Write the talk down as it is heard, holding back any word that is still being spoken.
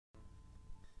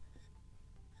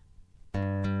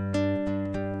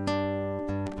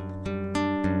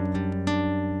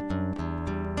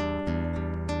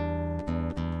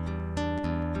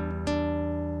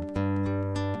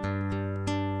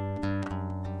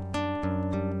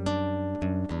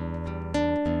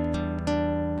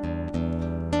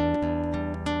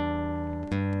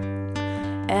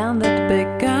and it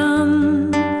began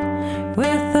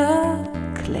with a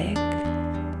click.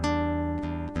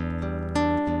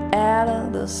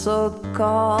 Added the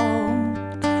so-called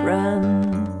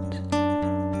friend.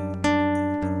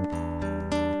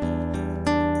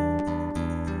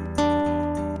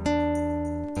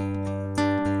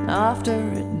 After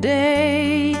a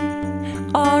day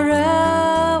or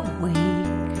a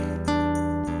week,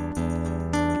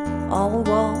 all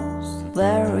was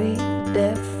very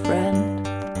different.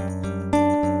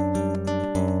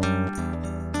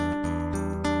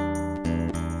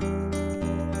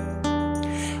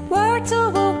 Words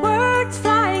over words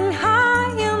flying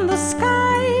high in the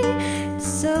sky,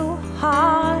 so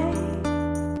high.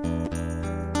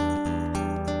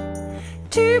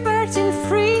 Two birds in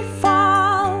free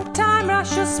fall, time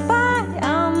rushes by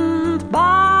and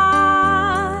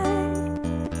by.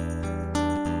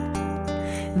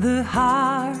 The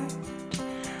heart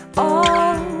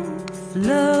of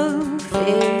love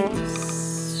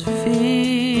is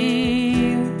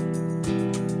fear.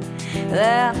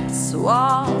 That's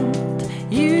what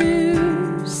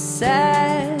you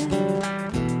said,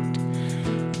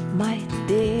 my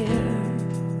dear.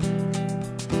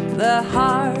 The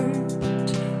heart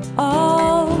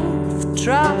of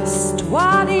trust,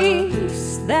 what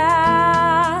is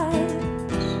that?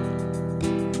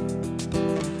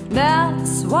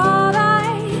 That's what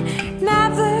I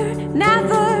never,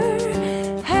 never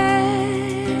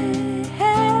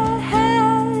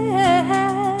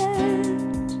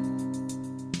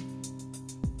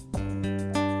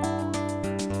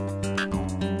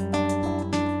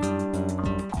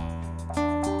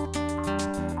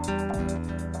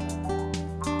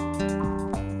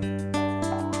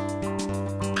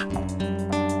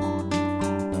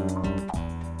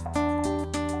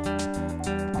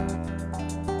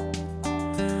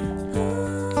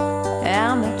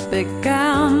and it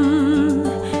began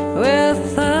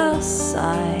with a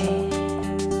sigh.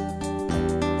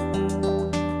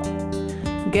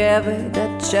 Give it a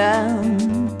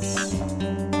chance.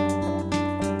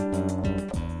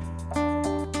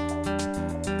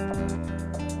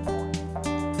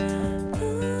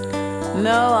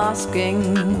 No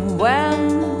asking when,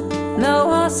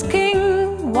 no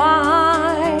asking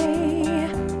why.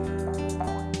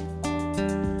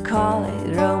 Call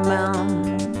it romance.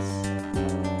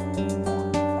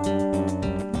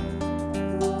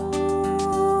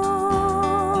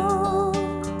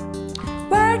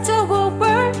 Words over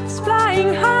words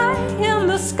flying high in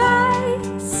the sky,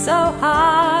 so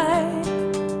high.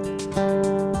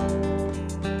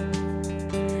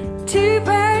 Two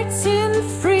birds in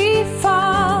free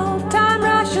fall, time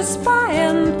rushes by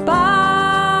and by.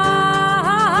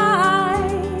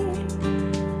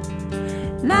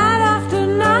 Night after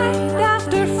night,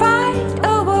 after fight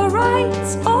over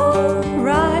rights, all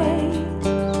right.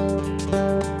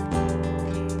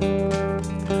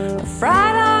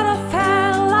 Fright out of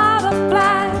hell, out of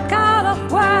black, out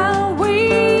of well, we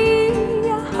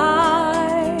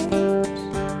hide.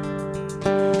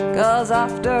 'Cause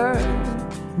after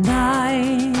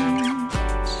night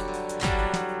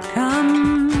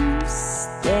comes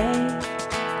day.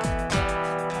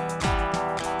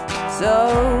 So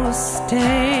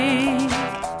stay,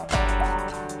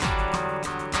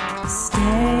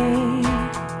 stay.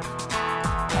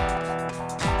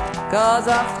 'Cause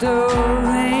after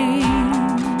rain